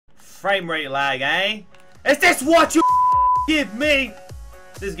Frame rate lag, eh? Is this what you give me?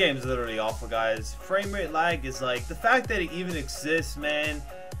 This game is literally awful, guys. Frame rate lag is like, the fact that it even exists, man,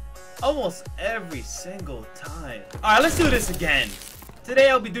 almost every single time. Alright, let's do this again.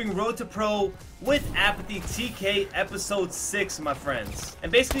 Today I'll be doing Road to Pro with Apathy TK episode 6, my friends.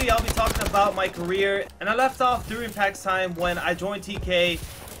 And basically I'll be talking about my career, and I left off during PAX time when I joined TK,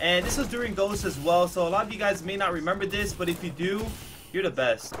 and this was during Ghost as well, so a lot of you guys may not remember this, but if you do, you're the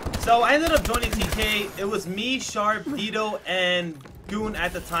best. So I ended up joining TK. It was me, Sharp, Dito, and Goon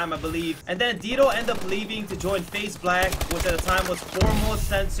at the time, I believe. And then Dito ended up leaving to join FaZe Black, which at the time was Formal,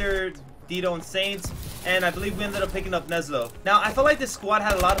 Censored, Dito, and Saints. And I believe we ended up picking up Neslo. Now, I felt like this squad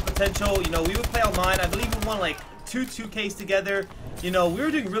had a lot of potential. You know, we would play online. I believe we won like 2Ks together. You know, we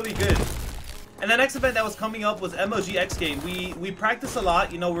were doing really good. And the next event that was coming up was MLG X Game. We practiced a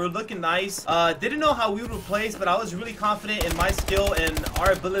lot, you know, we were looking nice. Didn't know how we would place, but I was really confident in my skill and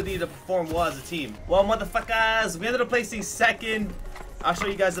our ability to perform well as a team. Well, motherfuckers, we ended up placing second. I'll show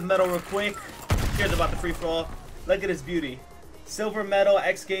you guys the medal real quick. Who cares about the free-for-all? Look at this beauty. Silver medal,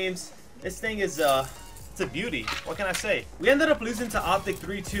 X Games. This thing is, it's a beauty. What can I say? We ended up losing to Optic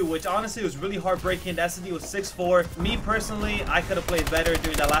 3-2, which honestly was really heartbreaking. The SD was 6-4. Me personally, I could have played better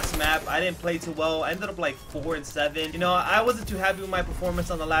during that last map. I didn't play too well. I ended up like 4-7. You know, I wasn't too happy with my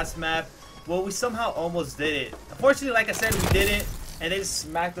performance on the last map. Well, we somehow almost did it. Unfortunately, like I said, we didn't, and they just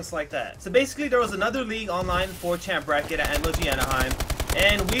smacked us like that. So basically, there was another league online 4-champ bracket at MLG Anaheim,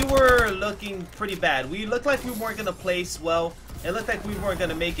 and we were looking pretty bad. We looked like we weren't gonna place well. It looked like we weren't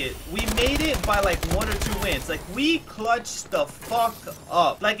gonna make it. We made it by like 1 or 2 wins. Like, we clutched the fuck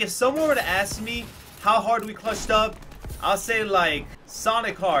up. Like, if someone were to ask me how hard we clutched up, I'll say like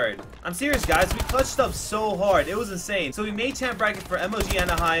Sonic hard. I'm serious, guys. We clutched up so hard. It was insane. So we made champ bracket for MLG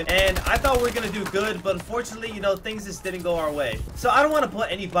Anaheim, and I thought we were gonna do good, but unfortunately, you know, things just didn't go our way. So I don't want to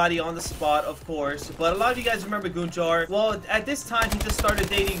put anybody on the spot, of course, but a lot of you guys remember Goonjar. Well, at this time, he just started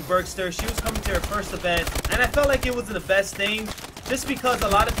dating Bergster. She was coming to her first event, and I felt like it wasn't the best thing, just because a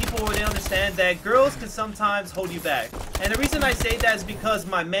lot of people wouldn't understand that girls can sometimes hold you back. And the reason I say that is because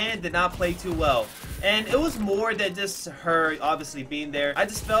my man did not play too well. And it was more than just her obviously being there. I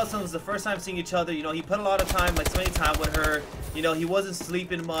just felt since it was the first time seeing each other, you know, he put a lot of time, like spending time with her. You know, he wasn't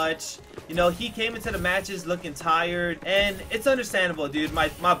sleeping much. You know, he came into the matches looking tired. And it's understandable, dude. My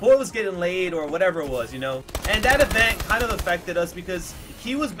boy was getting laid or whatever it was, you know. And that event kind of affected us because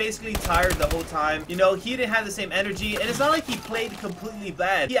he was basically tired the whole time. You know, he didn't have the same energy. And it's not like he played completely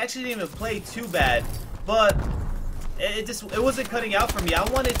bad. He actually didn't even play too bad. But it wasn't cutting out for me. I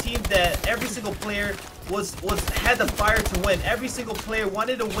wanted a team that every single player had the fire to win. Every single player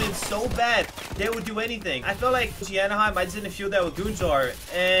wanted to win so bad they would do anything. I felt like Anaheim, I just didn't feel that with Goonjar.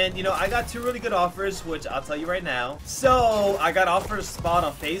 And you know, I got 2 really good offers, which I'll tell you right now. So I got offered a spot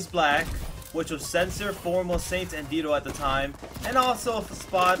on FaZe Black, which was Censor, Formal, Saints, and Dito at the time, and also a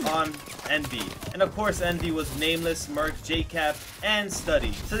spot on Envy. And of course, Envy was Nameless, Merc, JCap, and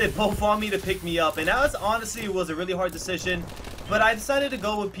Study. So they both want me to pick me up, and that was honestly was a really hard decision. But I decided to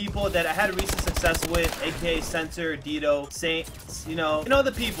go with people that I had recent success with, aka Censor, Dito, Saints, you know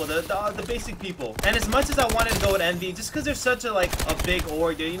the people, the basic people. And as much as I wanted to go with Envy, just because they're such a big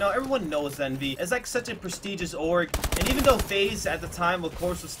org, dude, you know, everyone knows Envy. It's like such a prestigious org. And even though FaZe at the time, of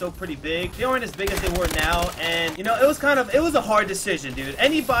course, was still pretty big, they weren't as big as they were now. And you know, it was a hard decision, dude.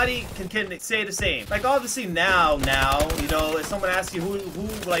 Anybody can say the same. Like, obviously now, you know, if someone asks you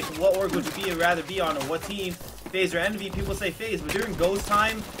what org would you rather be on, or what team, FaZe or Envy, people say FaZe, but during Ghost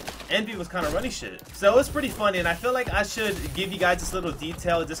time, Envy was kind of running shit. So it was pretty funny, and I feel like I should give you guys this little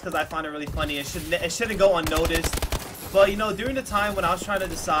detail just because I find it really funny. It shouldn't go unnoticed. But you know, during the time when I was trying to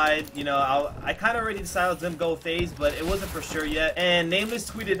decide, you know, I kind of already decided I was gonna go FaZe, but it wasn't for sure yet. And Nameless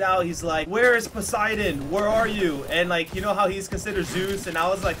tweeted out, he's like, "Where is Poseidon? Where are you?" And like, you know how he's considered Zeus, and I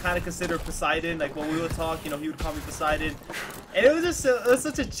was like kind of considered Poseidon. Like when we would talk, you know, he would call me Poseidon, and it was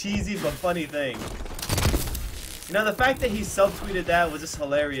such a cheesy but funny thing. You know, the fact that he self-tweeted that was just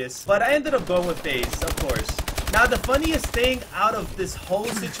hilarious. But I ended up going with FaZe, of course. Now, the funniest thing out of this whole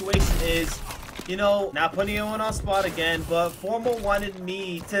situation is, you know, not putting anyone on spot again, but Formal wanted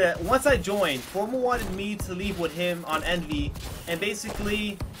me to, once I joined, Formal wanted me to leave with him on Envy and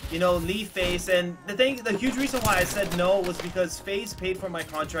basically, you know, leave FaZe. And the huge reason why I said no was because FaZe paid for my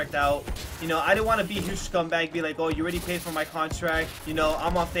contract out. You know, I didn't want to be a huge scumbag, be like, oh, you already paid for my contract, you know,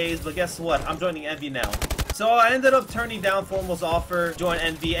 I'm on FaZe, but guess what? I'm joining Envy now. So I ended up turning down Formal's offer, join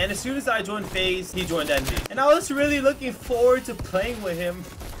Envy, and as soon as I joined FaZe, he joined Envy. And I was really looking forward to playing with him.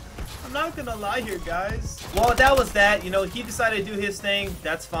 I'm not gonna lie here, guys. Well, that was that. You know, he decided to do his thing.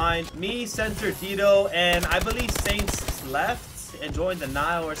 That's fine. Me, Censor, Dito, and I believe Saints left. and joined the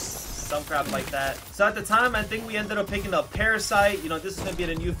Nile or some crap like that. So at the time, I think we ended up picking up Parasite. You know, this is gonna be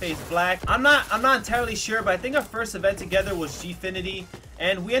the new phase Black. I'm not entirely sure, but I think our first event together was Gfinity,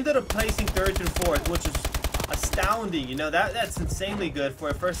 and we ended up placing 3rd through 4th, which is astounding. You know, that's insanely good for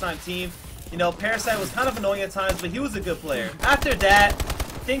a first-time team. You know, Parasite was kind of annoying at times, but he was a good player. After that,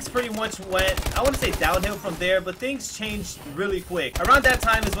 things pretty much went, I wouldn't say downhill from there, but things changed really quick. Around that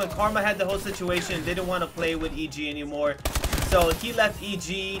time is when Karma had the whole situation, didn't want to play with EG anymore. So he left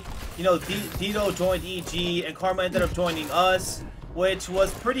EG, you know, Dito joined EG, and Karma ended up joining us, which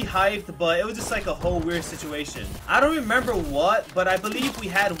was pretty hyped, but it was just like a whole weird situation. I don't remember what, but I believe we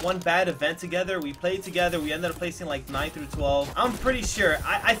had one bad event together. We played together. We ended up placing like 9 through 12. I'm pretty sure.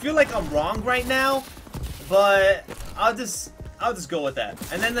 I feel like I'm wrong right now, but I'll just go with that.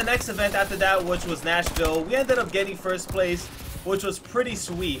 And then the next event after that, which was Nashville, we ended up getting 1st place, which was pretty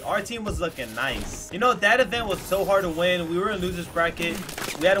sweet. Our team was looking nice. You know, that event was so hard to win. We were in losers bracket.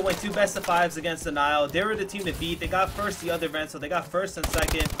 We had to win 2 best-of-5s against the Nile. They were the team to beat. They got 1st the other event, so they got 1st and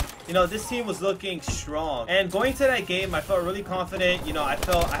 2nd. You know, this team was looking strong. And going to that game, I felt really confident. You know, I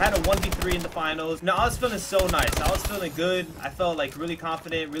had a 1v3 in the finals. Now, I was feeling so nice. I was feeling good. I felt like really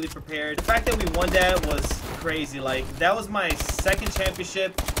confident, really prepared. The fact that we won that was crazy. Like, that was my 2nd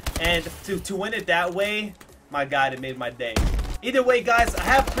championship. And to win it that way, my God, it made my day. Either way, guys, I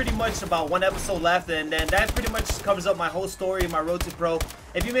have pretty much about 1 episode left, and then that pretty much covers up my whole story, my road to pro.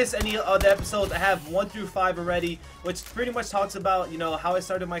 If you missed any other episodes, I have 1 through 5 already, which pretty much talks about, you know, how I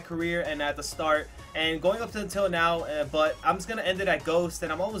started my career and at the start and going up to until now. But I'm just gonna end it at Ghost,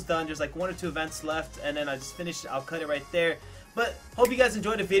 and I'm almost done. There's like 1 or 2 events left, and then I just finished. I'll cut it right there. But hope you guys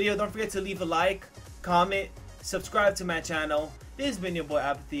enjoyed the video. Don't forget to leave a like, comment, subscribe to my channel. This has been your boy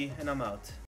Apathy, and I'm out.